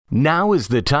Now is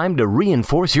the time to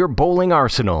reinforce your bowling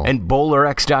arsenal, and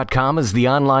BowlerX.com is the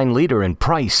online leader in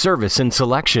price, service, and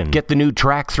selection. Get the new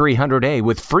Track 300A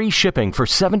with free shipping for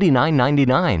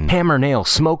 $79.99, Hammer Nail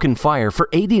Smoke and Fire for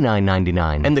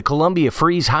 $89.99, and the Columbia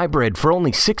Freeze Hybrid for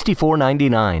only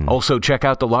 $64.99. Also, check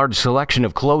out the large selection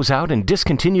of closeout and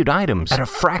discontinued items at a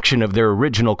fraction of their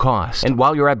original cost. And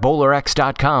while you're at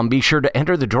BowlerX.com, be sure to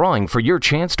enter the drawing for your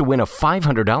chance to win a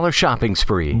 $500 shopping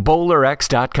spree.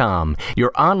 BowlerX.com,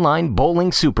 your online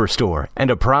bowling superstore, and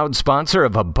a proud sponsor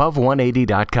of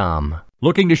Above180.com.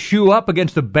 Looking to shoe up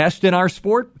against the best in our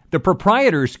sport? The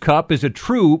Proprietors' Cup is a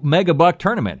true megabuck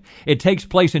tournament. It takes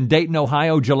place in Dayton,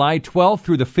 Ohio, July 12th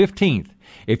through the 15th.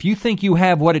 If you think you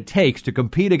have what it takes to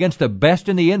compete against the best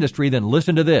in the industry, then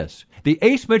listen to this. The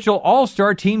Ace Mitchell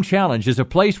All-Star Team Challenge is a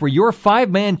place where your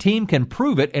 5-man team can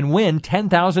prove it and win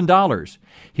 $10,000.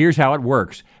 Here's how it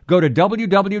works. Go to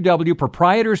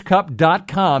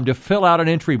www.proprietorscup.com to fill out an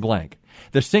entry blank.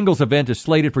 The singles event is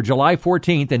slated for July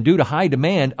 14th, and due to high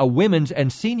demand, a women's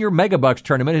and senior megabucks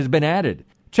tournament has been added.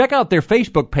 Check out their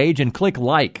Facebook page and click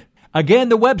like. Again,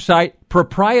 the website,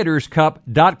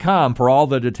 proprietorscup.com, for all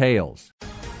the details.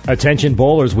 Attention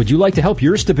bowlers, would you like to help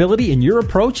your stability in your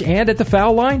approach and at the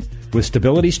foul line? With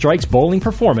Stability Strike's Bowling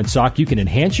Performance Sock, you can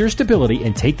enhance your stability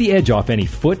and take the edge off any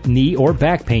foot, knee, or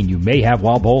back pain you may have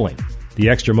while bowling. The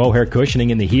extra mohair cushioning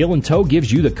in the heel and toe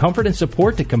gives you the comfort and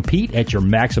support to compete at your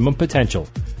maximum potential.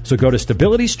 So go to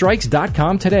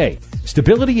StabilityStrikes.com today.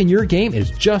 Stability in your game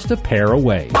is just a pair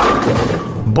away.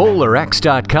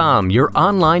 BowlerX.com, your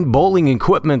online bowling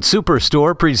equipment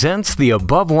superstore, presents the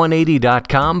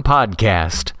Above180.com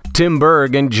podcast. Tim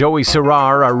Berg and Joey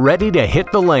Serrar are ready to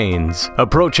hit the lanes,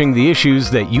 approaching the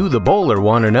issues that you, the bowler,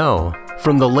 want to know.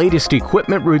 From the latest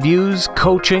equipment reviews,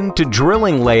 coaching, to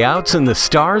drilling layouts and the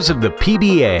stars of the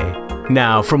PBA.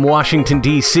 Now, from Washington,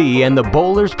 D.C. and the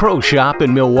Bowlers Pro Shop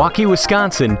in Milwaukee,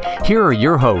 Wisconsin, here are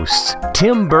your hosts,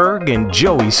 Tim Berg and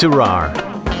Joey Serrar.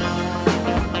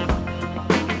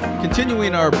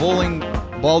 Continuing our bowling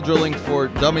ball drilling for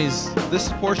dummies, this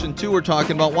is portion 2 we're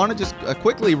talking about. Want to just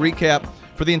quickly recap.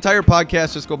 For the entire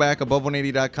podcast, just go back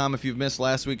above180.com. If you've missed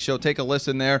last week's show, take a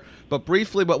listen there. But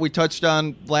briefly, what we touched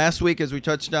on last week is we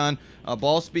touched on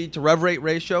ball speed to rev rate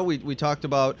ratio. We talked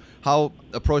about how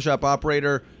a pro shop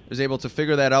operator is able to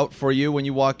figure that out for you when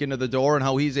you walk into the door, and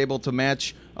how he's able to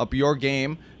match up your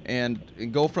game and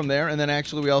go from there. And then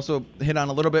actually we also hit on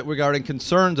a little bit regarding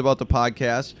concerns about the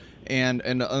podcast and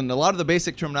a lot of the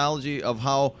basic terminology of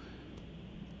how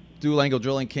dual angle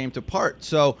drilling came to part.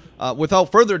 So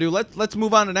without further ado, let's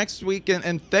move on to next week.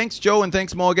 And thanks, Joe, and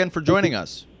thanks, Mo, again for joining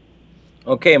us.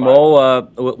 Okay, Mo,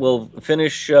 we'll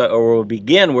finish or we'll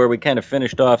begin where we kind of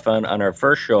finished off on our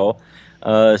first show.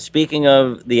 Speaking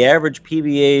of the average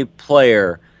PBA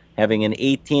player having an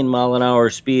 18-mile-an-hour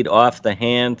speed off the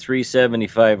hand,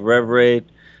 375 rev rate.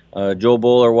 Joe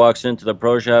Bowler walks into the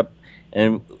pro shop,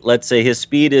 and let's say his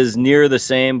speed is near the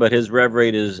same, but his rev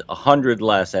rate is 100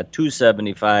 less at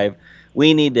 275.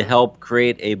 We need to help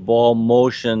create a ball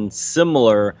motion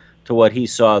similar to what he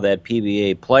saw that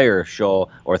PBA player show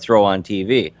or throw on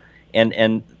TV.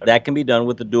 And that can be done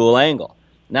with the dual angle.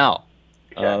 Now,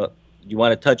 you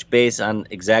want to touch base on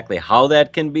exactly how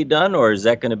that can be done, or is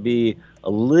that going to be a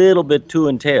little bit too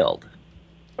entailed?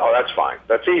 Oh, that's fine.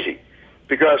 That's easy.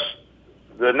 Because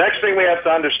the next thing we have to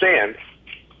understand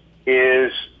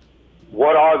is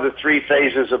what are the 3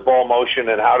 phases of ball motion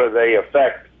and how do they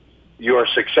affect your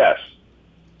success.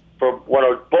 For when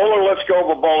a bowler lets go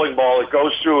of a bowling ball, it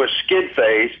goes through a skid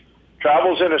phase,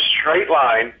 travels in a straight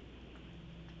line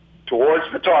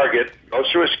towards the target, goes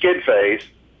through a skid phase,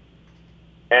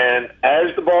 and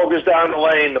as the ball goes down the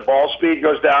lane, the ball speed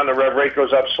goes down, the rev rate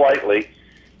goes up slightly,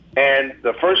 and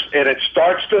it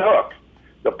starts to hook.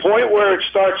 The point where it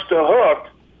starts to hook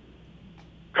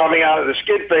coming out of the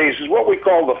skid phase is what we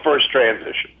call the first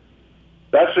transition.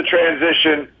 That's the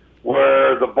transition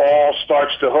where the ball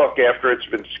starts to hook after it's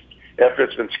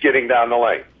been skidding down the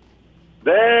lane.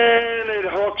 Then it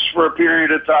hooks for a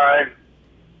period of time,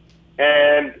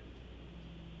 and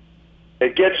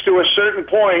it gets to a certain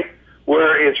point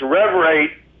where its rev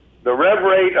rate, the rev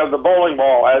rate of the bowling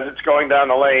ball as it's going down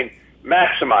the lane,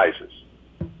 maximizes.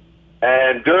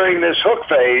 And during this hook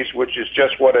phase, which is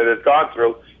just what it had gone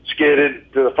through,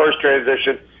 skidded to the first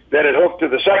transition, then it hooked to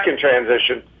the second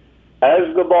transition.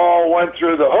 As the ball went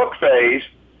through the hook phase,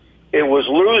 it was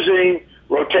losing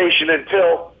rotation and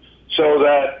tilt, so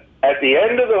that at the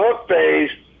end of the hook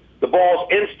phase, the ball's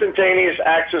instantaneous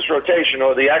axis rotation,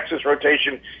 or the axis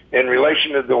rotation in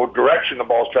relation to the direction the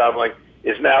ball's traveling,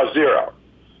 is now 0.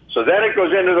 So then it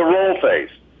goes into the roll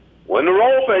phase. When the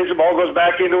roll phase, the ball goes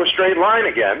back into a straight line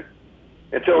again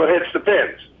until it hits the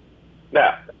pins.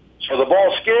 Now, so the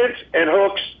ball skids and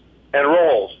hooks and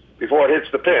rolls before it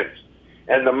hits the pins.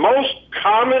 And the most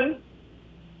common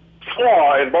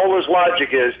flaw in bowlers' logic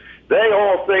is they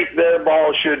all think their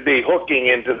ball should be hooking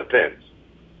into the pins.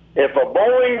 If a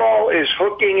bowling ball is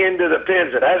hooking into the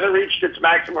pins, it hasn't reached its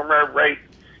maximum rev rate,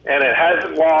 and it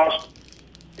hasn't lost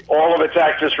all of its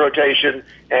axis rotation.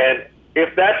 And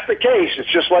if that's the case,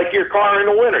 it's just like your car in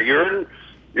the winter. You're in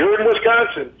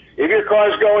Wisconsin. If your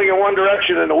car's going in one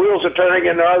direction and the wheels are turning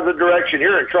in the other direction,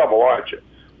 you're in trouble, aren't you?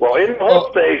 Well, in the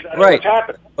hook phase, that's what's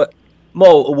happening. But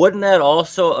Mo, wouldn't that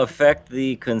also affect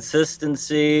the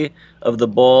consistency of the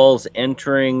ball's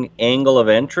entering angle of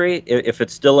entry if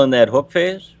it's still in that hook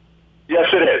phase? Yes,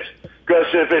 it is. Because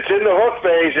if it's in the hook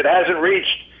phase, it hasn't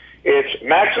reached its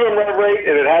maximum rev rate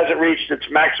and it hasn't reached its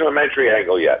maximum entry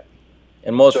angle yet.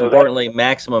 And most importantly,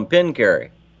 maximum pin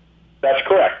carry. That's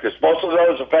correct, because most of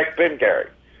those affect pin carry.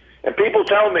 And people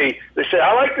tell me, they say,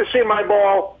 I like to see my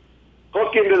ball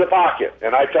hook into the pocket.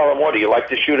 And I tell them, what, do you like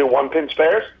to shoot in one-pin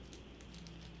spares?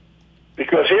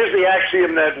 Because here's the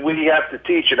axiom that we have to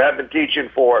teach and have been teaching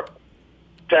for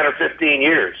 10 or 15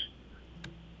 years.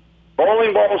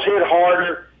 Bowling balls hit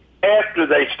harder after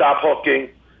they stop hooking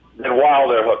than while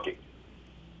they're hooking.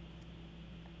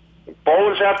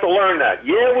 Bowlers have to learn that.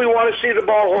 Yeah, we want to see the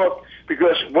ball hook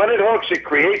because when it hooks, it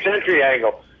creates entry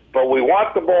angle. But we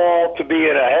want the ball to be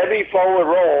in a heavy forward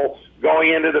roll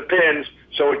going into the pins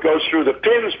so it goes through the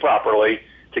pins properly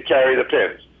to carry the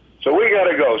pins. So we got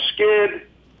to go skid,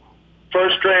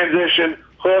 first transition,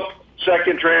 hook,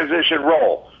 second transition,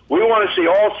 roll. We want to see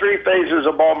all three phases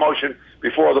of ball motion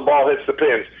before the ball hits the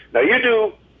pins. Now you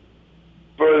do,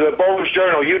 for the Bowler's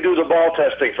Journal, you do the ball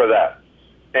testing for that.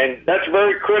 And that's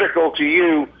very critical to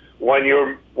you when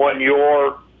you're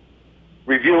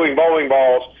reviewing bowling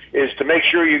balls, is to make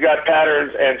sure you got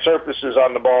patterns and surfaces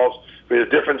on the balls for the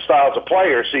different styles of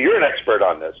players. So you're an expert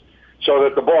on this, so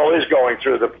that the ball is going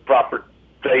through the proper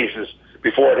phases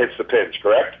before it hits the pins,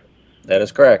 correct? That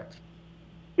is correct.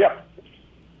 Yep.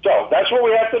 So that's what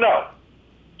we have to know.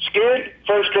 Skid,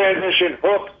 first transition,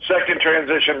 hook, second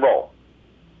transition, roll.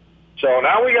 So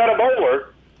now we got a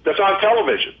bowler that's on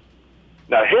television.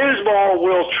 Now his ball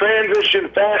will transition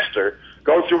faster,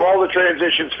 go through all the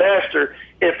transitions faster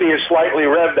if he is slightly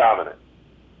rev dominant.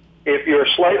 If you're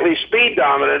slightly speed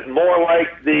dominant, more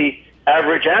like the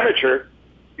average amateur,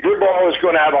 your ball is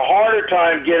going to have a harder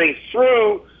time getting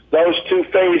through those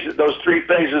three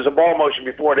phases of ball motion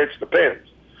before it hits the pins.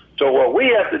 So what we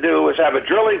have to do is have a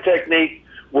drilling technique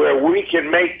where we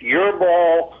can make your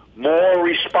ball more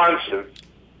responsive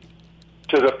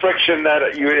to the friction that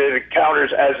it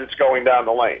encounters as it's going down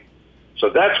the lane. So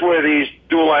that's where these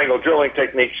dual angle drilling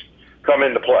techniques come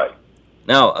into play.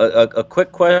 Now, a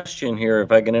quick question here,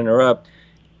 if I can interrupt.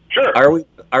 Sure.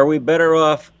 Are we better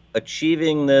off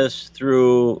achieving this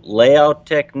through layout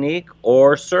technique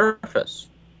or surface?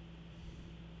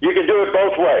 You can do it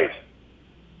both ways.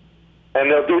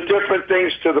 And they'll do different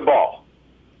things to the ball.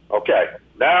 Okay,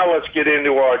 now let's get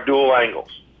into our dual angles.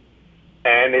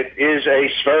 And it is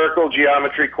a spherical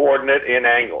geometry coordinate in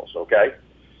angles, okay?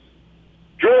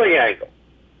 Drilling angle.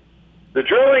 The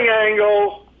drilling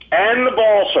angle and the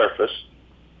ball surface,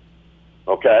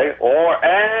 okay,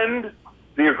 and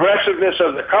the aggressiveness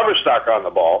of the cover stock on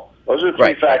the ball, those are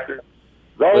three factors.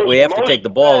 We have to take the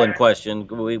ball in question.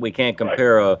 We can't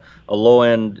compare a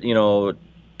low-end,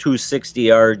 260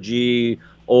 RG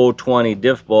 020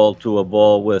 diff ball to a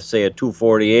ball with, say, a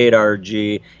 248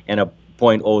 RG and a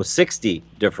 .060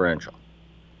 differential.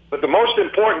 But the most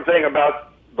important thing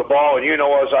about the ball, and you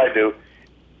know as I do,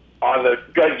 on the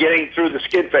getting through the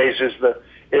skid phase is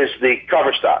the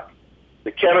cover stock,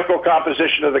 the chemical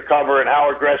composition of the cover, and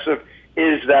how aggressive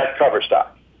is that cover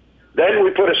stock. Then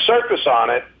we put a surface on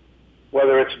it,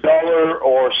 whether it's duller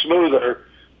or smoother,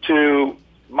 to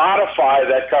modify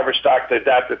that cover stock to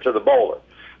adapt it to the bowler.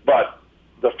 But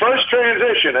the first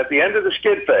transition at the end of the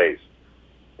skid phase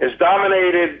is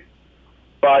dominated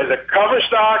by the cover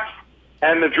stock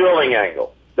and the drilling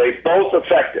angle. They both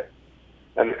affect it.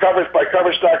 And by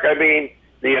cover stock, I mean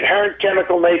the inherent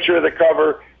chemical nature of the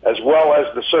cover as well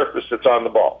as the surface that's on the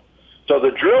ball. So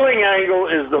the drilling angle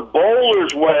is the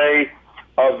bowler's way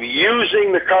of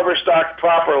using the cover stock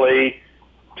properly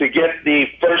to get the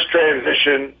first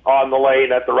transition on the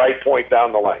lane at the right point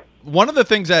down the lane. One of the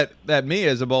things that me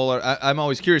as a bowler, I'm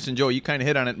always curious, and Joe, you kind of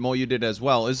hit on it, Mo, you did as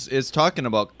well, is talking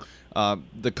about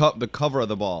the cover of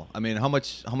the ball. I mean, how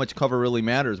much cover really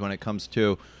matters when it comes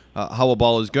to how a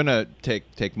ball is going to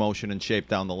take motion and shape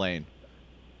down the lane.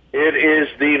 It is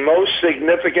the most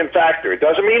significant factor. It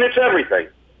doesn't mean it's everything,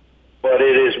 but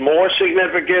it is more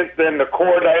significant than the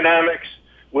core dynamics,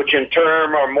 which in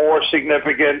turn are more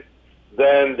significant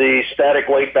than the static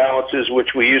weight balances,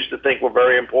 which we used to think were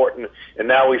very important, and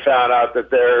now we found out that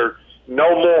they're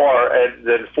no more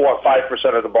than 4 or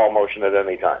 5% of the ball motion at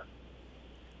any time.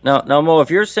 Now, Mo, if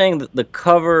you're saying that the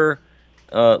cover,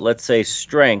 let's say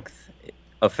strength,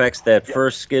 affects that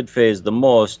first skid phase the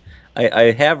most,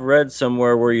 I have read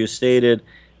somewhere where you stated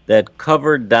that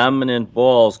cover dominant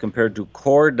balls compared to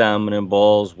core dominant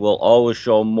balls will always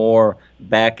show more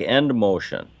back end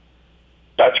motion.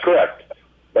 That's correct.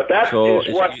 But that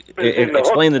is what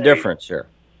explain the difference here.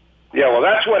 Yeah, well,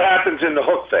 that's what happens in the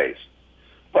hook phase.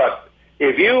 But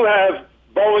if you have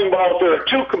bowling balls, there are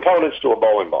two components to a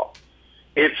bowling ball.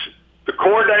 It's the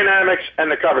core dynamics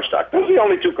and the cover stock. Those are the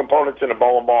only two components in a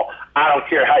bowling ball. I don't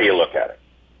care how you look at it.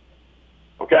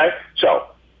 Okay? So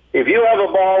if you have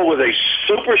a ball with a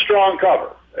super strong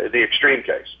cover, the extreme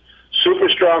case, super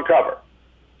strong cover,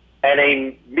 and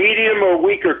a medium or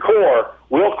weaker core,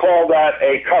 we'll call that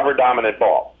a cover-dominant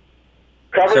ball.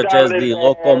 Such as the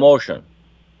locomotion.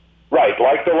 Right,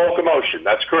 like the locomotion.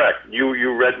 That's correct.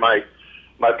 You read my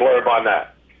blurb on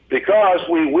that. Because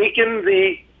we weakened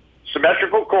the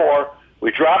symmetrical core, we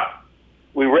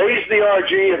raised the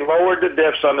RG and lowered the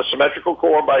diffs on the symmetrical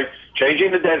core by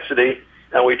changing the density,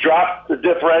 and we dropped the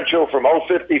differential from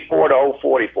 054 to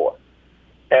 044.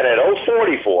 And at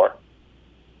 044,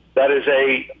 that is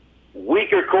a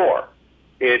weaker core.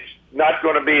 It's not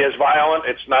going to be as violent.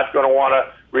 It's not going to want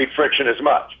to read friction as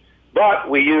much. But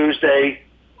we used a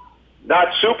not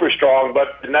super strong,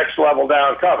 but the next level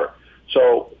down cover.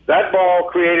 So that ball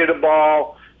created a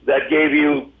ball that gave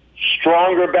you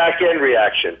stronger back end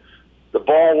reaction. The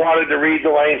ball wanted to read the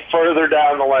lane further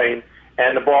down the lane,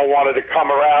 and the ball wanted to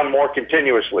come around more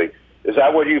continuously. Is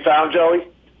that what you found, Joey?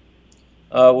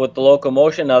 With the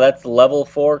locomotion, now that's level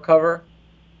 4 cover?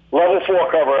 Level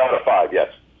 4 cover out of 5,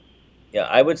 yes. Yeah,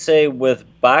 I would say with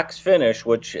box finish,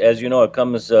 which, as you know, it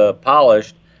comes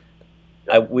polished,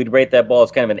 we'd rate that ball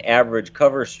as kind of an average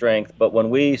cover strength. But when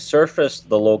we surfaced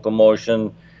the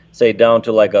locomotion, say down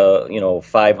to like a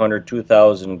 500,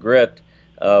 2,000 grit,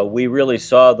 we really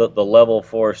saw the level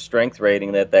 4 strength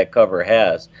rating that cover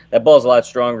has. That ball's a lot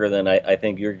stronger than I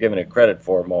think you're giving it credit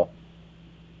for, Mo.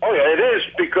 Oh yeah, it is,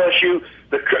 because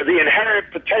the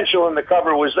inherent potential in the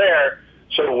cover was there.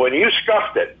 So when you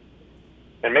scuffed it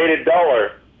and made it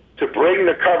duller to bring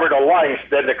the cover to life,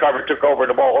 then the cover took over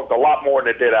the ball a lot more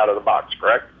than it did out of the box,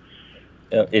 correct?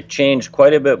 It changed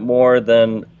quite a bit more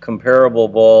than comparable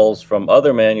balls from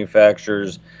other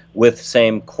manufacturers with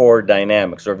same core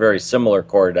dynamics or very similar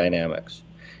core dynamics.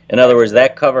 In other words,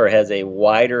 that cover has a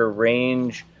wider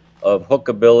range of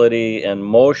hookability and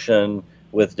motion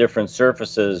with different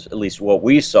surfaces, at least what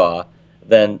we saw,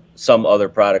 than some other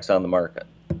products on the market.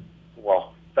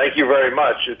 Well, thank you very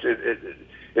much.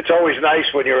 It's always nice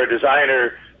when you're a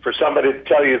designer for somebody to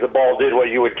tell you the ball did what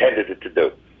you intended it to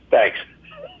do. Thanks.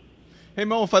 Hey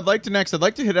Mo, I'd like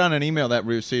to hit on an email that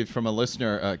we received from a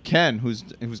listener, Ken, who's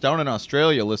down in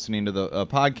Australia listening to the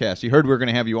podcast. He heard we were going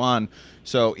to have you on,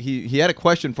 so he had a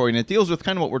question for you, and it deals with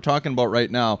kind of what we're talking about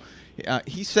right now.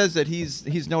 He says that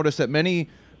he's noticed that many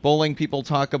bowling people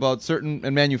talk about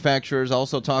and manufacturers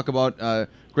also talk about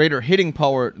greater hitting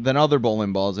power than other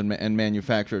bowling balls and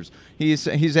manufacturers.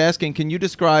 He's asking, can you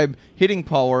describe hitting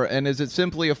power, and is it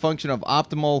simply a function of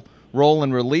optimal roll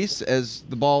and release as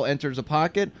the ball enters a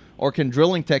pocket, or can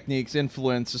drilling techniques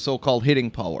influence the so-called hitting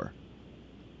power?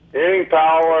 Hitting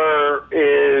power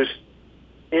is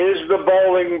the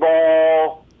bowling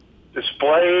ball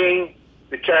displaying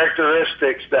the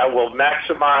characteristics that will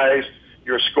maximize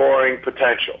your scoring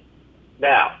potential.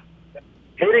 Now,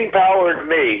 hitting power to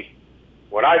me,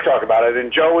 when I talk about it,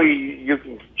 and Joey, you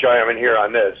can chime in here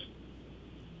on this,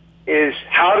 is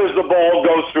how does the ball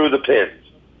go through the pins?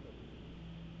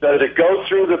 Does it go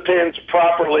through the pins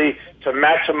properly to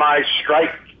maximize strike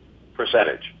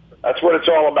percentage? That's what it's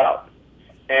all about.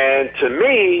 And to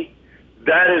me,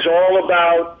 that is all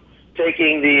about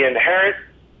taking the inherent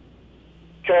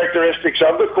characteristics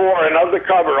of the core and of the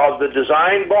cover of the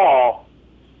design ball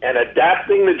and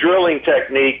adapting the drilling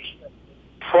technique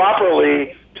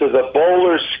properly to the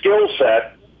bowler's skill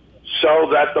set so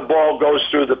that the ball goes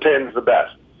through the pins the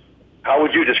best. How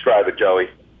would you describe it, Joey?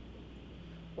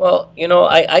 Well,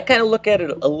 I kind of look at it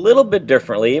a little bit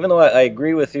differently, even though I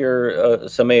agree with your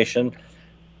summation.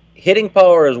 Hitting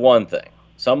power is one thing.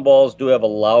 Some balls do have a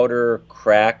louder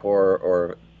crack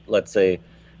or let's say,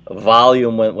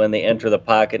 volume when they enter the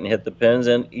pocket and hit the pins,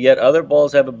 and yet other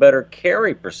balls have a better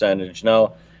carry percentage.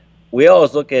 Now, we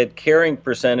always look at carrying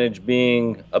percentage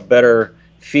being a better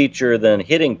feature than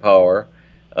hitting power.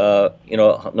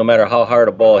 No matter how hard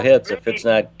a ball hits, if it's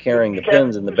not carrying the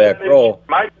pins in the back row.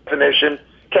 My definition,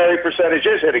 carry percentage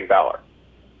is hitting power.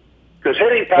 Because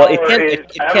hitting power Well, it can is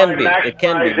it can be. It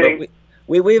can be.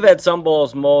 But we've had some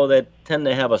balls, Mo, that tend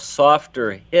to have a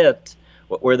softer hit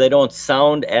where they don't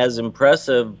sound as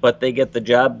impressive, but they get the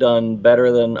job done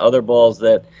better than other balls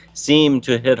that seem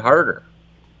to hit harder.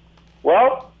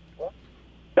 Well,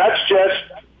 that's just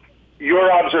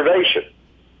your observation.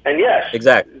 And yes,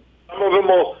 Exactly. some of them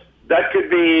will, that could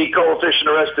be coefficient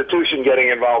of restitution getting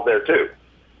involved there too,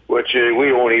 which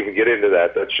we won't even get into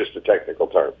that. That's just a technical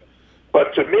term.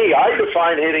 But to me, I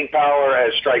define hitting power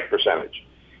as strike percentage.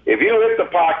 If you hit the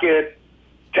pocket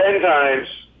 10 times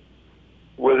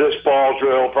with this ball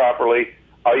drill properly,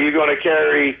 are you going to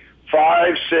carry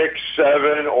 5, 6,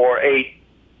 7, or 8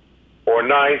 or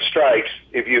 9 strikes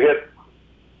if you hit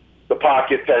the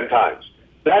pocket 10 times?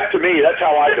 That, to me, that's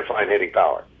how I define hitting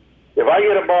power. If I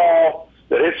get a ball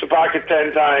that hits the pocket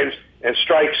 10 times and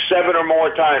strikes 7 or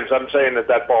more times, I'm saying that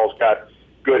that ball's got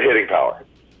good hitting power.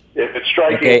 If it's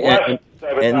striking less than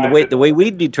 7 and times, the way we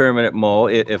determine it, Mo,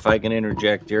 if I can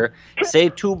interject here, say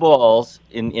two balls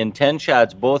in 10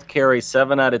 shots both carry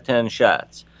 7 out of 10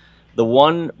 shots. The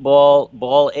one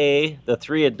ball A, the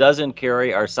 3 it doesn't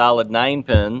carry are solid 9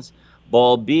 pins.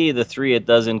 Ball B, the 3 it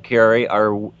doesn't carry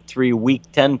are 3 weak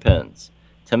 10 pins.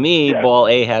 To me, ball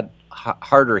A had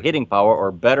harder hitting power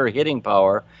or better hitting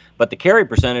power, but the carry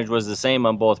percentage was the same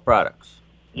on both products.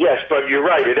 yes, but you're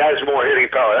right. It has more hitting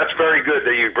power. That's very good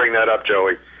that you bring that up,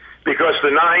 Joey, because the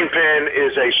 9-pin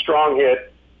is a strong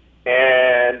hit.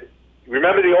 And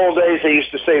remember the old days, they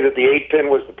used to say that the 8-pin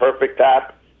was the perfect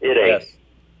tap? It ain't. Yes.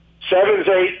 7s,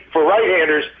 8, for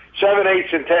right-handers, 7,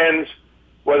 8s, and 10s,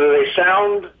 whether they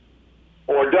sound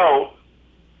or don't,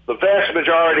 the vast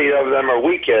majority of them are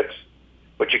weak hits,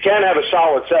 but you can have a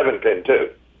solid 7-pin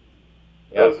too.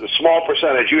 Yes. The small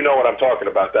percentage, you know what I'm talking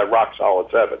about, that rock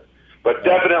solid 7. But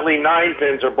definitely 9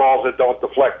 pins are balls that don't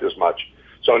deflect as much.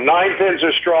 So 9 pins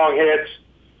are strong hits.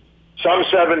 Some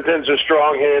 7 pins are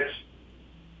strong hits.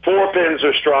 4 pins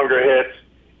are stronger hits.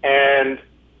 And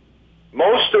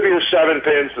most of your 7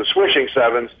 pins, the swishing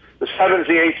 7s, the 7s,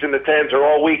 the 8s, and the 10s are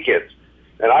all weak hits.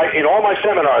 And I, in all my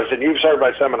seminars, and you've heard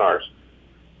my seminars,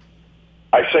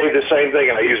 I say the same thing,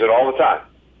 and I use it all the time.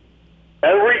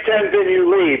 Every 10 pin you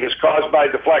leave is caused by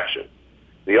deflection.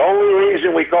 The only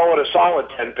reason we call it a solid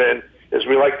 10 pin is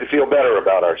we like to feel better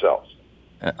about ourselves.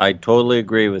 I totally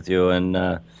agree with you,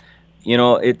 and you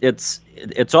know,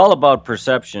 it's all about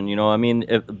perception. You know, I mean,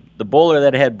 if the bowler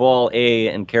that had ball A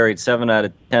and carried 7 out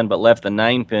of 10 but left the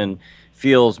 9 pin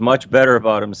feels much better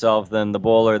about himself than the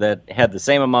bowler that had the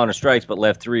same amount of strikes but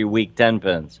left 3 weak 10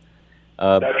 pins.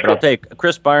 But I'll take,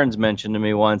 Chris Barnes mentioned to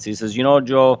me once, he says, you know,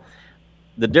 Joe,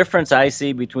 the difference I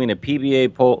see between a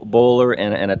PBA bowler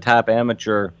and a top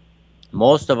amateur,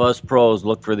 most of us pros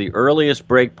look for the earliest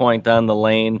break point on the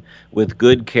lane with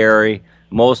good carry.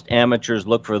 Most amateurs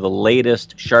look for the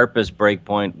latest, sharpest break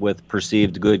point with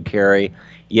perceived good carry.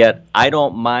 Yet I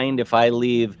don't mind if I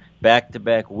leave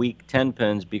back-to-back weak 10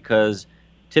 pins because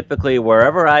typically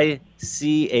wherever I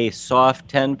see a soft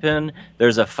 10 pin,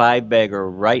 there's a 5-bagger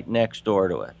right next door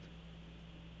to it.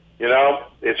 You know,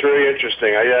 it's really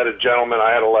interesting. I had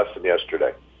a lesson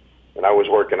yesterday, and I was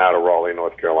working out of Raleigh,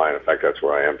 North Carolina. In fact, that's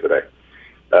where I am today,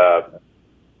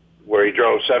 where he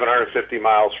drove 750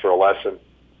 miles for a lesson.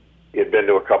 He had been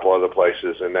to a couple other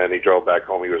places, and then he drove back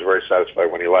home. He was very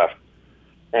satisfied when he left.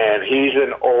 And he's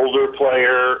an older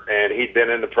player, and he'd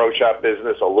been in the pro shop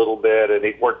business a little bit, and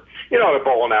he'd worked, you know, a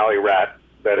bowling alley rat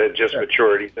that had just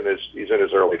matured. He's in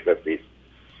his early 50s.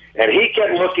 And he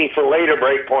kept looking for later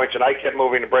break points, and I kept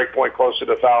moving the break point closer to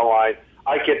the foul line.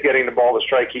 I kept getting the ball to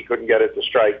strike. He couldn't get it to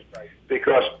strike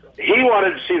because he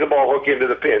wanted to see the ball hook into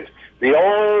the pins. The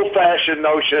old-fashioned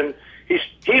notion,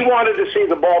 he wanted to see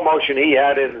the ball motion he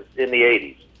had in the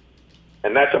 80s.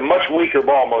 And that's a much weaker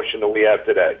ball motion than we have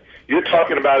today. You're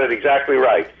talking about it exactly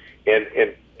right. And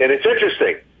it's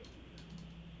interesting.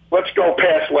 Let's go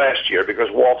past last year because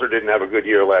Walter didn't have a good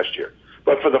year last year.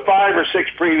 But for the 5 or 6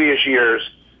 previous years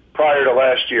prior to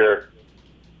last year,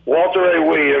 Walter A.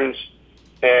 Williams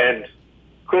and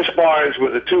Chris Barnes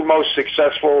were the 2 most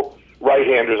successful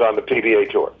right-handers on the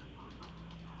PBA Tour.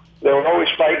 They were always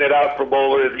fighting it out for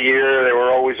Bowler of the Year. They were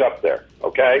always up there,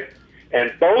 okay?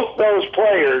 And both those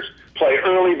players play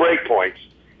early break points,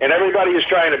 and everybody who's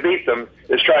trying to beat them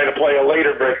is trying to play a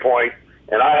later break point.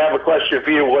 And I have a question for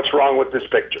you. What's wrong with this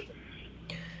picture?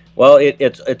 Well,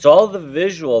 it's all the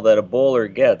visual that a bowler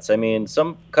gets. I mean,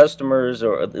 some customers,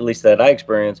 or at least that I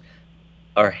experience,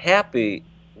 are happy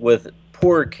with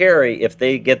poor carry if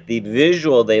they get the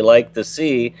visual they like to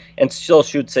see and still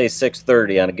shoot, say,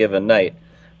 630 on a given night.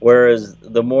 Whereas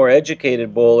the more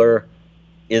educated bowler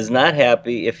is not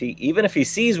happy even if he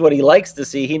sees what he likes to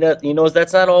see, he knows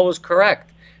that's not always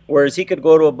correct. whereas he could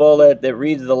go to a ball that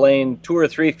reads the lane 2 or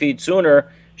 3 feet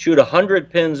sooner, shoot 100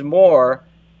 pins more,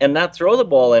 and not throw the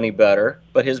ball any better,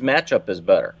 but his matchup is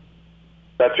better.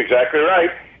 That's exactly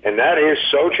right, and that is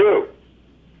so true.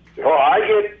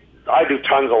 I do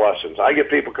tons of lessons. I get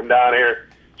people come down here,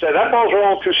 say, that ball's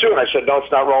rolling too soon. I said, no,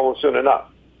 it's not rolling soon enough.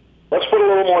 Let's put a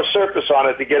little more surface on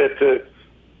it to get it to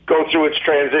go through its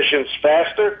transitions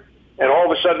faster, and all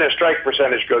of a sudden their strike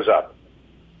percentage goes up.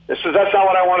 That's not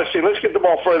what I want to see. Let's get the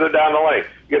ball further down the lane.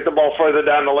 Get the ball further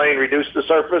down the lane, reduce the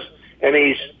surface, and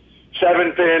he's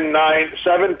 7 pin,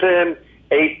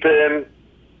 8 pin,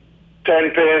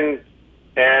 10 pin,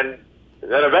 and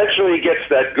then eventually he gets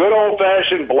that good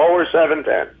old-fashioned blower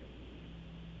 7-10.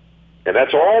 And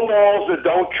that's all balls that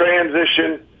don't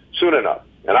transition soon enough.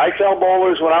 And I tell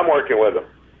bowlers when I'm working with them,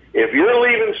 if you're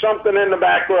leaving something in the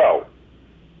back row,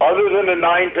 other than a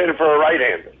 9-pin for a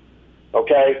right-hander,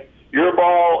 okay, your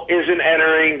ball isn't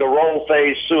entering the roll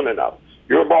phase soon enough.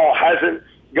 Your ball hasn't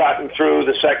gotten through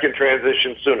the second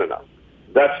transition soon enough.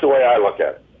 That's the way I look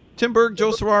at it. Tim Berg,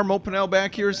 Joe Serrar, Mo Pinel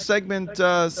back here,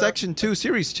 section 2,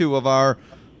 series 2 of our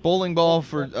bowling ball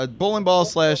for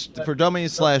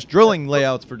dummies / drilling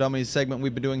layouts for dummies segment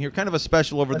we've been doing here. Kind of a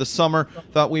special over the summer.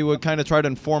 Thought we would kind of try to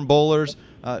inform bowlers.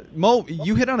 Mo,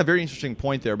 you hit on a very interesting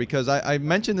point there, because I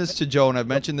mentioned this to Joe and I've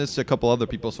mentioned this to a couple other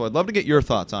people, so I'd love to get your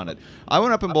thoughts on it. I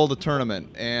went up and bowled a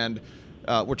tournament, and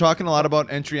we're talking a lot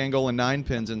about entry angle and 9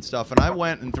 pins and stuff, and I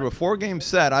went and through a 4-game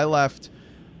set, I left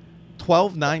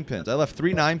 12 9-pins. I left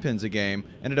 3 9-pins a game,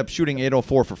 ended up shooting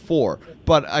 804 for 4.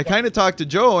 But I kind of talked to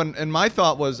Joe, and my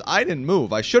thought was I didn't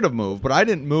move. I should have moved, but I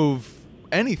didn't move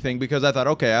anything because I thought,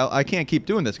 okay, I can't keep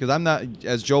doing this because I'm not,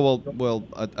 as Joe will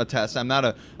attest, I'm not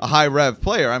a high rev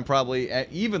player. I'm probably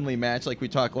evenly matched, like we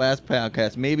talked last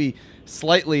podcast, maybe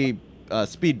slightly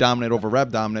speed dominant over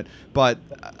rev dominant. But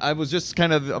I was just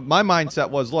kind of, my mindset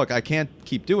was, look, I can't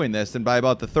keep doing this. And by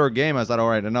about the 3rd game, I thought, all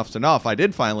right, enough's enough. I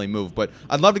did finally move. But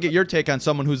I'd love to get your take on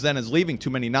someone who's then is leaving too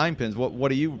many 9-pins. What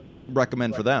do you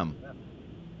recommend for them?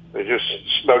 They just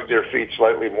snug their feet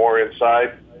slightly more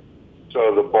inside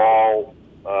so the ball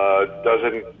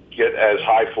doesn't get as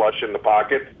high flush in the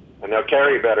pocket, and they'll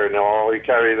carry better, and they'll only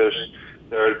carry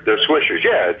their swishers.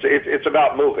 Yeah, it's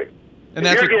about moving. And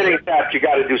if you're getting tapped, you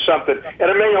got to do something, and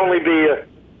it may only be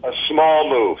a small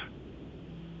move.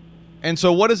 And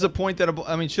so what is the point that,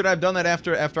 I mean, should I have done that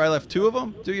after I left 2 of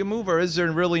them? Do you move, or is there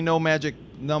really no magic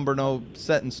number, no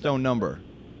set in stone number?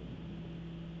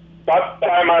 By the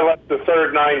time I left the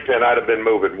 3rd 9-pin, I'd have been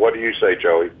moving. What do you say,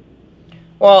 Joey?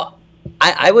 Well,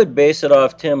 I would base it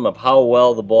off, Tim, of how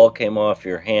well the ball came off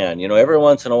your hand. You know, every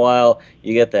once in a while,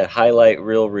 you get that highlight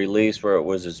reel release where it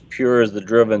was as pure as the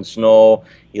driven snow.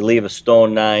 You leave a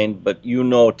stone 9, but you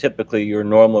know typically your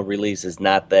normal release is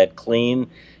not that clean.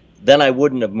 Then I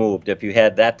wouldn't have moved if you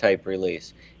had that type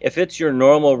release. If it's your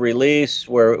normal release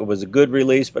where it was a good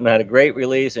release but not a great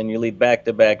release and you leave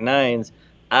back-to-back 9s,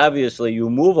 obviously you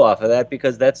move off of that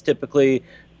because that's typically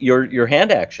your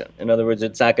hand action. In other words,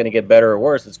 it's not going to get better or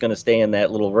worse. It's going to stay in that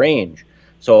little range.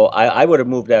 So I would have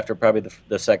moved after probably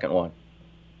the second one.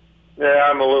 Yeah,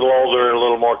 I'm a little older and a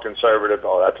little more conservative.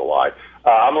 Oh, that's a lie.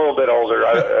 I'm a little bit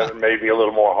older, maybe a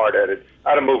little more hard-headed.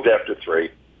 I'd have moved after 3.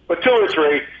 But 2 or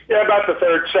 3, yeah, about the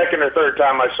second or third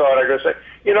time I saw it, I go say,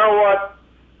 you know what?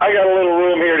 I got a little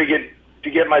room here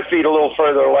to get my feet a little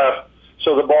further left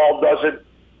so the ball doesn't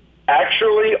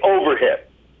actually overhit.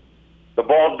 The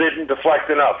ball didn't deflect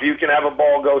enough. You can have a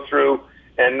ball go through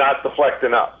and not deflect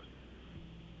enough.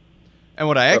 And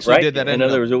what I actually did that in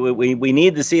other words, we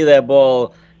need to see that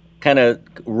ball kind of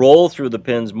roll through the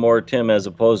pins more, Tim, as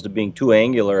opposed to being too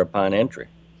angular upon entry.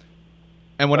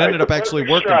 And what ended up actually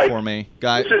working for me,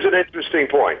 guys. This is an interesting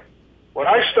point. When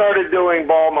I started doing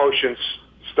ball motion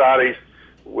studies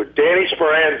with Danny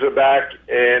Speranza back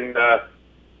in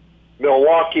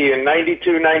Milwaukee in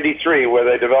 92, 93, where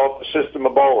they developed a system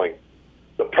of bowling,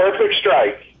 the perfect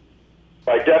strike,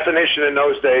 by definition in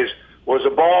those days, was a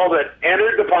ball that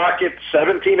entered the pocket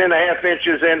 17.5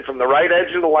 inches in from the right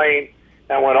edge of the lane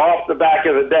and went off the back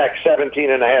of the deck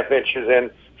 17.5 inches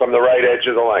in from the right edge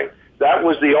of the lane. That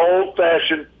was the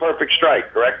old-fashioned perfect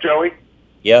strike, correct, Joey?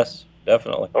 Yes,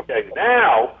 definitely. Okay,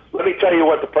 now let me tell you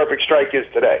what the perfect strike is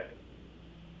today.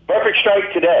 Perfect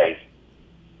strike today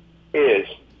is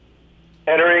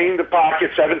entering the pocket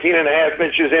 17.5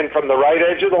 inches in from the right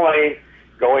edge of the lane,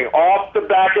 going off the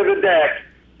back of the deck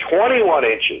 21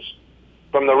 inches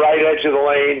from the right edge of the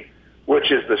lane,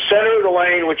 which is the center of the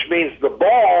lane, which means the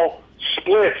ball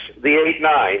splits the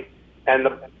 8-9. And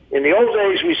in the old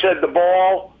days, we said the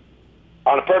ball,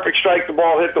 on a perfect strike, the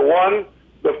ball hit the 1,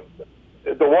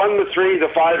 the 3, the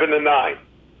 5, and the 9.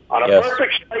 On a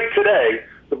perfect strike today,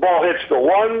 the ball hits the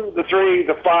 1, the 3,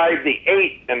 the 5, the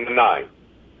 8, and the 9.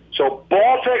 So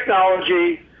ball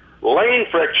technology, lane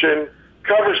friction,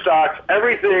 cover stocks,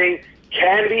 everything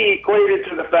can be equated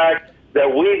to the fact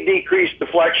that we've decreased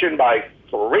deflection by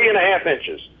 3.5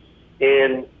 inches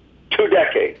in 2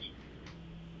 decades.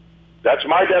 That's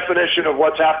my definition of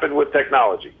what's happened with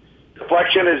technology.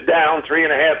 Deflection is down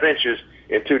 3.5 inches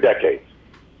in 2 decades.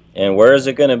 And where is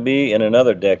it going to be in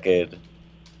another decade?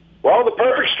 Well, the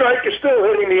perfect strike is still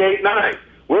hitting the 8-9.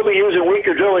 We'll be using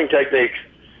weaker drilling techniques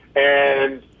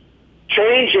and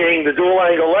changing the dual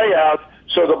angle layout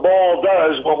so the ball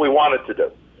does what we want it to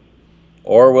do.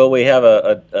 Or will we have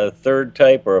a third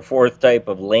type or a fourth type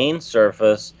of lane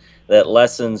surface that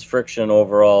lessens friction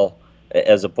overall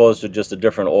as opposed to just a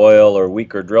different oil or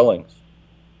weaker drillings?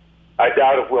 I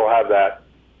doubt if we'll have that.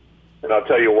 And I'll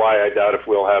tell you why I doubt if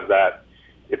we'll have that.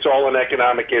 It's all an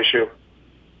economic issue.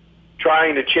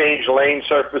 Trying to change lane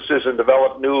surfaces and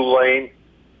develop new lane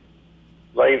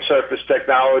surface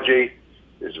technology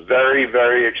is a very,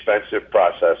 very expensive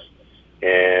process.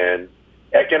 And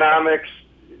economics,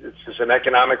 it's just an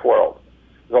economic world.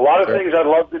 There's a lot of things I'd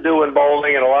love to do in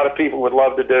bowling and a lot of people would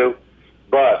love to do,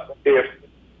 but if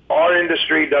our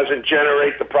industry doesn't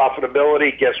generate the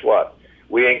profitability, guess what?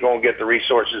 We ain't going to get the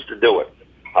resources to do it.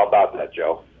 How about that,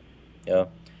 Joe? Yeah.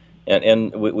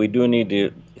 And we do need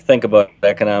to think about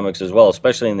economics as well,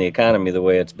 especially in the economy the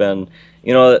way it's been.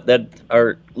 You know, that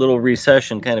our little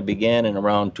recession kind of began in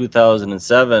around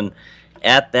 2007.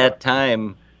 At that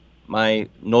time, my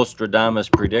Nostradamus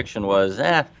prediction was,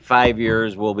 5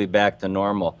 years we'll be back to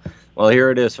normal. Well,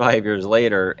 here it is 5 years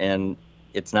later, and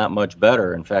it's not much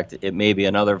better. In fact, it may be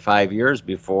another 5 years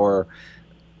before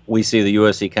we see the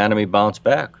U.S. economy bounce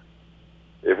back.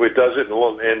 If it does it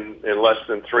in less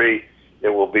than 3, it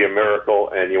will be a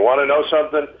miracle. And you want to know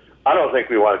something? I don't think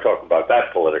we want to talk about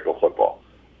that political football.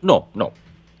 No.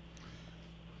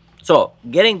 So,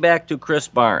 getting back to Chris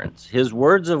Barnes, his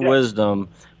words of wisdom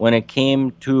when it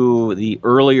came to the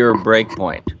earlier break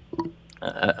point.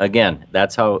 Again,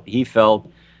 that's how he felt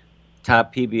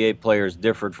top PBA players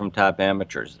differed from top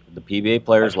amateurs. The PBA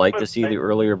players like to see the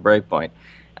earlier break point.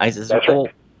 I said,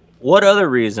 what other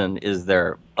reason is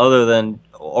there other than,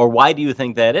 or why do you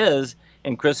think that is?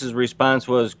 And Chris's response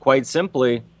was quite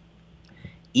simply,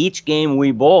 each game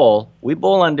we bowl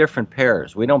on different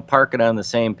pairs. We don't park it on the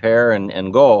same pair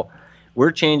and go.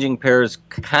 We're changing pairs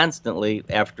constantly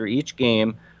after each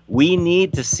game. We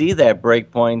need to see that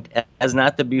break point as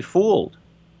not to be fooled.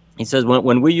 He says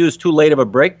when we use too late of a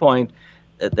break point,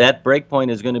 that break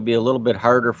point is going to be a little bit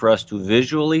harder for us to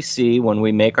visually see when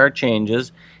we make our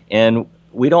changes. And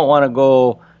we don't want to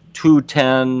go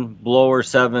 2-10, blower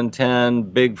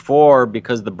 7-10, big 4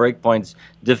 because the break point's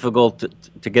difficult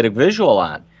to get a visual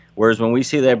on. Whereas when we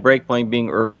see that break point being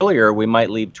earlier, we might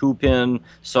leave 2-pin,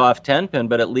 soft 10-pin,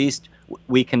 but at least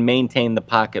we can maintain the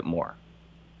pocket more.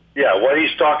 Yeah, what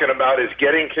he's talking about is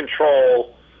getting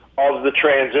control of the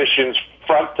transitions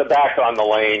front to back on the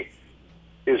lane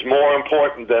is more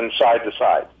important than side to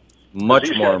side.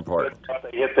 Much more important.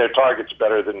 They hit their targets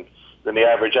better than the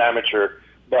average amateur.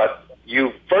 But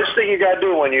first thing you got to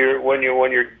do when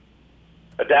you're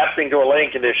adapting to a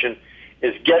lane condition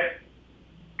is get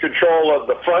control of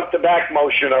the front to back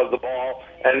motion of the ball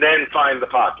and then find the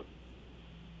pocket.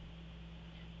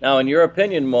 Now, in your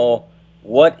opinion, Mo,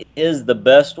 what is the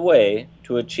best way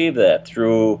to achieve that?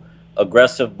 Through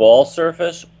aggressive ball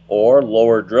surface or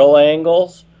lower drill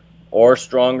angles or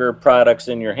stronger products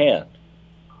in your hand?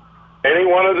 Any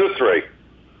one of the three.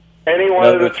 Any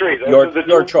one of the three. Those are the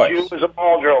your tools choice. you as a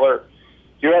ball driller.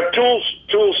 You have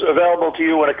tools available to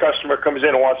you when a customer comes in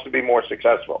and wants to be more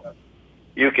successful.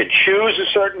 You can choose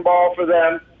a certain ball for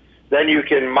them. Then you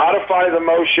can modify the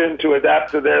motion to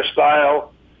adapt to their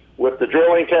style with the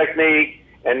drilling technique,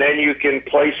 and then you can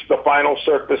place the final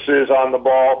surfaces on the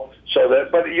ball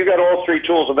but you got all three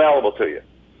tools available to you.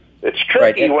 It's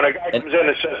tricky when a guy comes in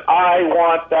and says, I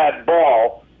want that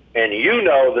ball, and you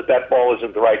know that ball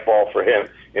isn't the right ball for him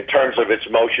in terms of its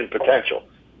motion potential.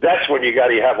 That's when you got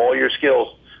to have all your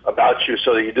skills about you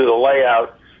so that you do the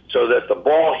layout so that the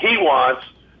ball he wants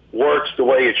works the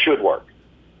way it should work.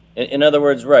 In other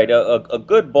words, a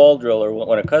good ball driller,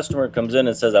 when a customer comes in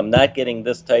and says, I'm not getting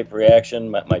this type reaction,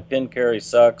 my pin carry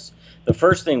sucks, the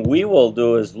first thing we will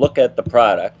do is look at the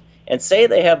product and say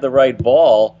they have the right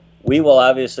ball. We will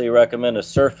obviously recommend a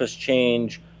surface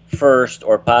change first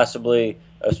or possibly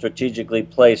a strategically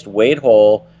placed weight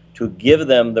hole to give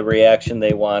them the reaction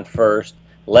they want first,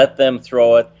 let them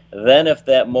throw it. Then if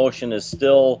that motion is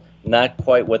still not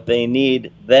quite what they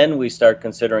need, then we start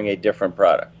considering a different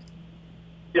product.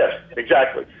 Yes,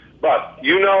 exactly. But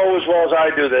you know as well as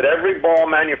I do that every ball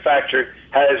manufacturer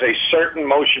has a certain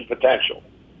motion potential.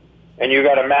 And you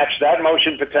got to match that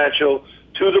motion potential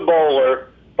to the bowler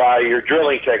by your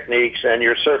drilling techniques and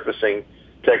your surfacing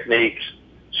techniques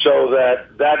so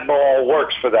that that ball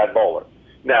works for that bowler.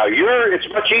 Now, it's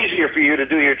much easier for you to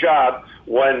do your job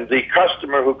when the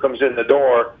customer who comes in the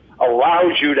door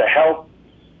allows you to help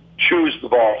choose the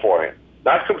ball for him.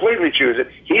 Not completely choose it.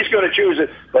 He's going to choose it,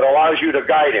 but allows you to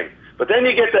guide him. But then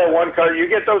you get you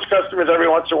get those customers every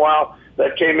once in a while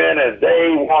that came in and they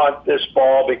want this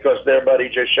ball because their buddy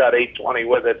just shot 820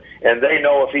 with it, and they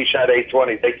know if he shot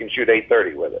 820, they can shoot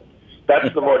 830 with it.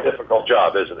 That's the more difficult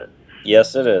job, isn't it?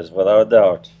 Yes, it is, without a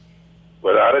doubt.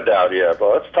 Without a doubt, yeah.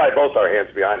 But let's tie both our hands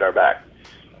behind our back.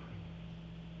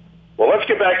 Well, let's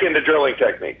get back into drilling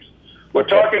techniques. We're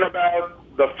talking about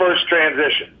the first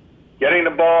transition, getting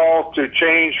the ball to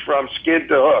change from skid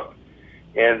to hook.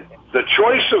 And the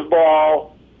choice of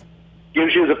ball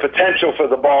gives you the potential for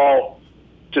the ball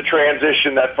to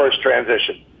transition that first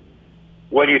transition.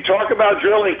 When you talk about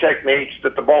drilling techniques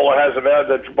that the ball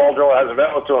driller has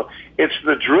available to him, it's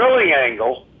the drilling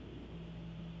angle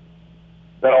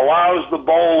that allows the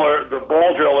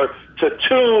ball driller to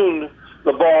tune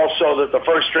the ball so that the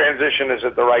first transition is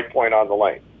at the right point on the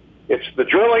lane. It's the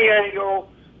drilling angle,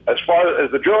 as far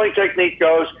as the drilling technique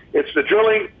goes, it's the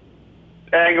drilling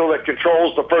angle that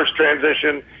controls the first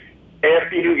transition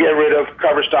after you get rid of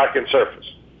cover stock and surface.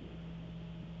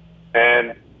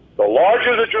 And the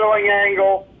larger the drilling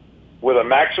angle, with a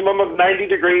maximum of 90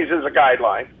 degrees as a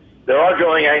guideline. There are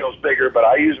drilling angles bigger, but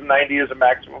I use 90 as a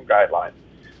maximum guideline.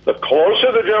 The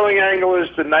closer the drilling angle is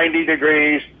to 90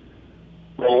 degrees,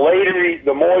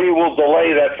 the more you will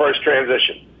delay that first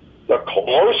transition. The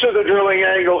closer the drilling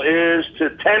angle is to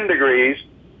 10 degrees,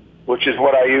 which is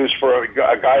what I use for a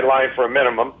guideline for a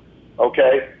minimum,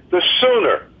 okay, the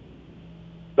sooner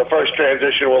the first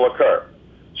transition will occur.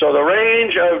 So the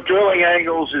range of drilling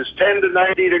angles is 10 to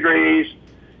 90 degrees.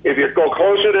 If you go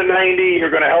closer to 90, you're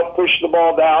going to help push the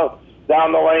ball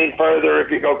down the lane further.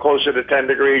 If you go closer to 10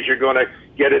 degrees, you're going to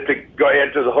get it to go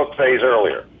into the hook phase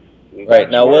earlier. Right.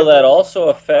 Now, will that also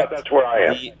affect that's where I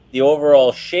am. The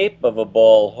overall shape of a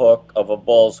ball hook, of a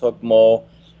ball's hook mow?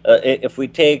 If we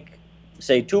take,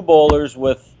 say, two bowlers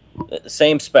with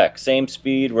same spec, same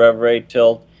speed, rev rate,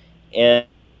 tilt, and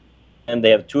they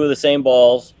have two of the same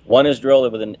balls. One is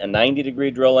drilled with a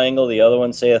 90-degree drill angle. The other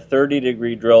one, say, a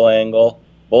 30-degree drill angle.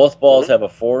 Both balls have a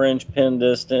 4-inch pin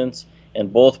distance,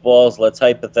 and both balls, let's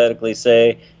hypothetically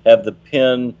say, have the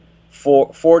pin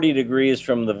 40 degrees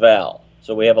from the valve.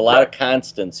 So we have a lot of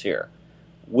constants here.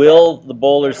 Will the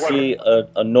bowler see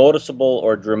a noticeable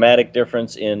or dramatic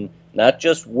difference in not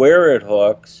just where it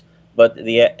hooks, but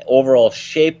the overall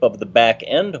shape of the back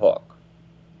end hook?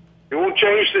 It won't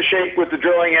change the shape with the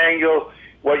drilling angle.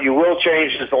 What you will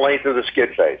change is the length of the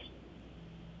skid face.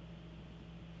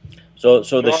 So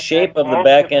the shape of the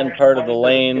back end part of the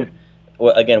lane,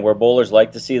 again, where bowlers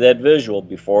like to see that visual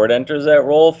before it enters that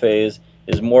roll phase,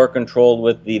 is more controlled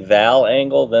with the valve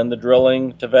angle than the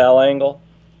drilling to valve angle?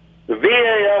 The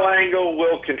VAL angle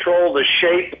will control the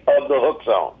shape of the hook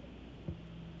zone,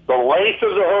 the length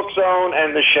of the hook zone,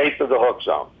 and the shape of the hook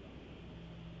zone.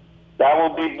 That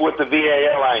will be with the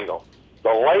VAL angle.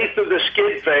 The length of the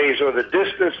skid phase, or the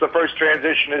distance the first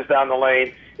transition is down the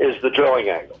lane, is the drilling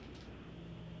angle.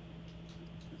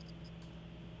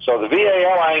 So the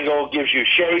VAL angle gives you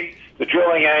shape, the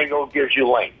drilling angle gives you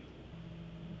length.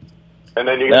 And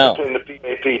then you get the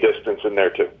PAP distance in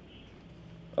there too.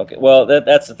 Okay, well,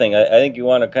 that's the thing. I think you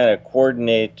want to kind of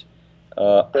coordinate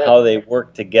how they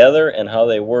work together and how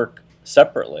they work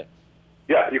separately.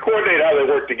 Yeah, you coordinate how they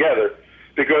work together,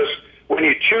 because when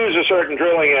you choose a certain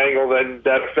drilling angle, then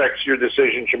that affects your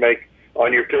decisions you make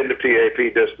on your pin to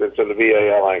PAP distance and the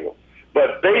VAL angle.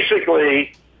 But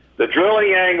basically, the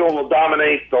drilling angle will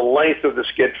dominate the length of the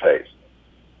skid phase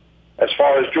as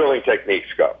far as drilling techniques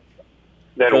go.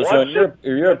 Then so in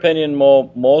your opinion,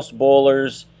 Mo, most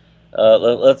bowlers,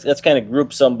 let's kind of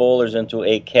group some bowlers into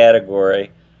a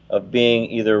category of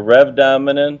being either rev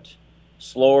dominant,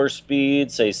 slower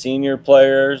speed, say senior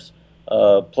players,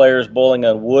 players bowling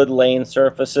on wood lane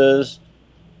surfaces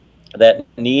that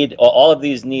all of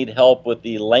these need help with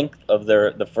the length of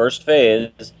the first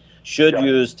phase, should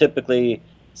use typically,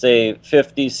 say,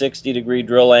 50, 60-degree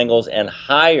drill angles and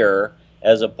higher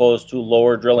as opposed to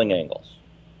lower drilling angles.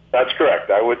 That's correct.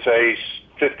 I would say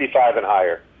 55 and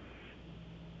higher.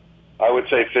 I would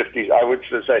say 50. I would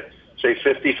say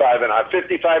 55 and higher.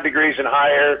 55 degrees and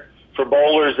higher for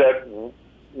bowlers that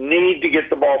need to get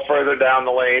the ball further down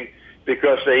the lane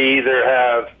because they either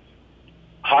have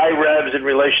high revs in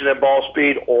relation to ball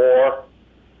speed or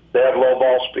They have low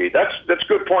ball speed. That's a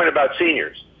good point about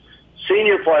seniors.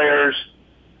 Senior players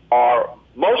are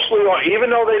mostly, even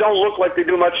though they don't look like they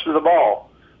do much to the ball,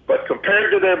 but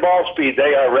compared to their ball speed,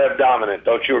 they are rev dominant.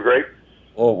 Don't you agree?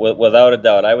 Well, without a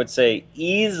doubt, I would say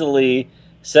easily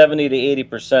 70 to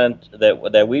 80%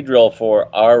 that we drill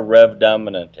for are rev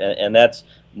dominant, and that's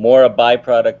more a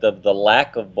byproduct of the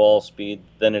lack of ball speed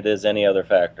than it is any other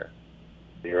factor.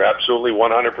 You're absolutely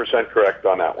 100% correct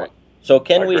on that one. So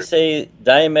can we say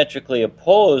diametrically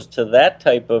opposed to that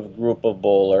type of group of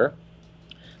bowler,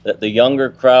 that the younger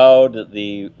crowd,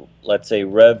 the, let's say,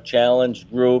 rev challenged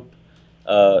group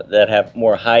that have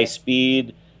more high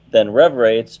speed than rev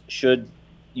rates should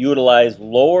utilize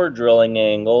lower drilling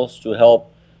angles to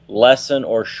help lessen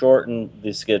or shorten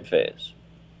the skid phase?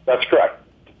 That's correct.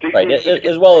 Right,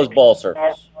 as well as ball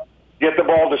surface. Get the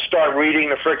ball to start reading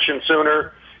the friction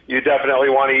sooner. You definitely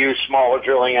want to use smaller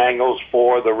drilling angles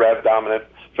for the rev dominant,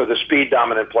 for the speed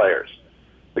dominant players.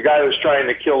 The guy who's trying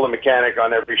to kill the mechanic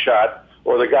on every shot,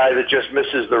 or the guy that just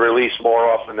misses the release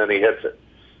more often than he hits it.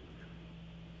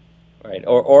 Right,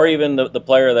 or even the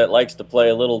player that likes to play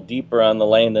a little deeper on the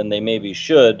lane than they maybe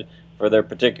should for their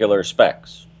particular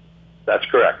specs. That's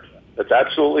correct. That's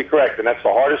absolutely correct, and that's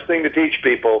the hardest thing to teach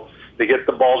people, to get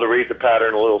the ball to read the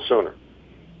pattern a little sooner.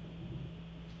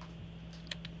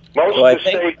 Most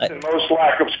mistakes and most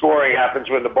lack of scoring happens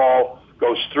when the ball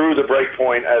goes through the break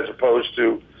point as opposed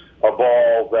to a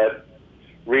ball that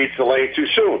reads the lane too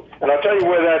soon. And I'll tell you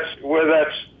where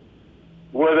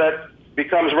that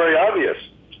becomes very obvious.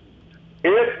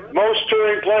 If most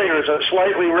touring players are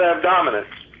slightly rev dominant,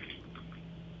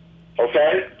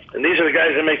 okay, and these are the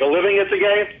guys that make a living at the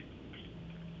game,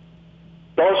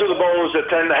 those are the bowlers that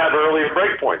tend to have earlier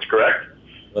break points, correct?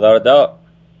 Without a doubt.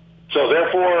 So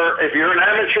therefore, if you're an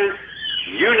amateur,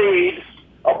 you need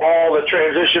a ball that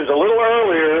transitions a little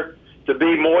earlier to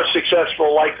be more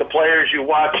successful, like the players you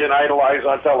watch and idolize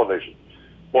on television.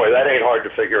 Boy, that ain't hard to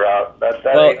figure out.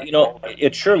 Well, you know,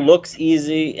 it sure looks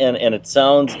easy, and it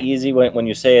sounds easy when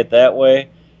you say it that way.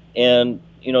 And,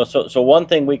 you know, so one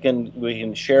thing we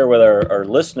can share with our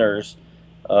listeners,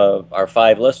 our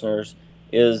 5 listeners,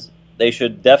 is they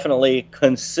should definitely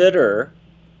consider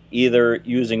either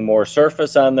using more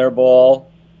surface on their ball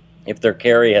if their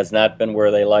carry has not been where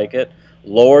they like it,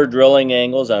 lower drilling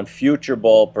angles on future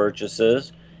ball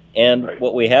purchases, and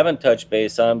what we haven't touched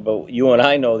base on, but you and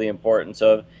I know the importance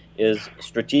of, is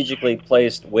strategically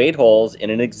placed weight holes in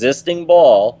an existing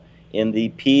ball in the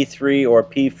P3 or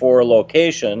P4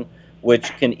 location,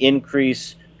 which can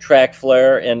increase track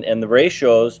flare and the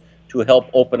ratios to help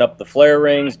open up the flare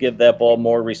rings, give that ball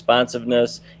more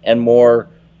responsiveness and more,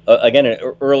 again, an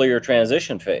earlier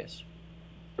transition phase.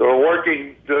 The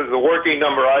working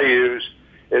number I use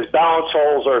is balance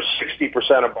holes are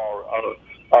 60%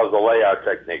 of the layout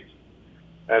technique,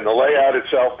 and the layout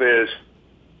itself is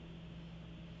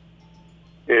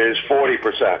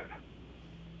 40%.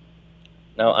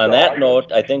 Now, on that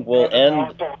note, I think we'll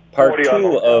end part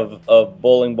 2 of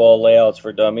Bowling Ball Layouts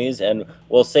for Dummies, and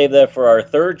we'll save that for our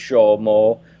 3rd show,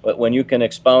 Mo, but when you can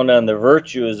expound on the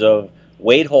virtues of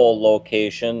weight hole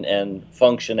location and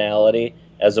functionality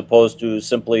as opposed to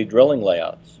simply drilling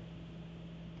layouts.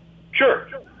 Sure.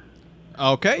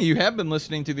 Okay, you have been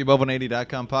listening to the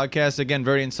Above180.com podcast. Again,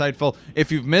 very insightful.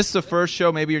 If you've missed the first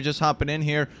show, maybe you're just hopping in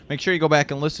here, make sure you go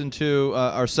back and listen to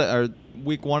our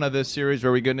week 1 of this series,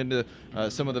 where we get into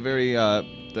some of the very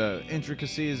the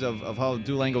intricacies of how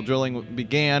dual angle drilling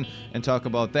began and talk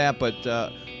about that. But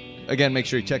again, make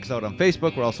sure you check us out on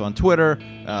Facebook. We're also on Twitter,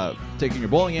 taking your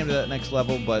bowling game to that next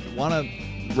level. But want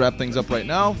to wrap things up right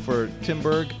now. For Tim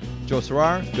Berg, Joe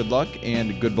Serrar, good luck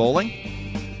and good bowling.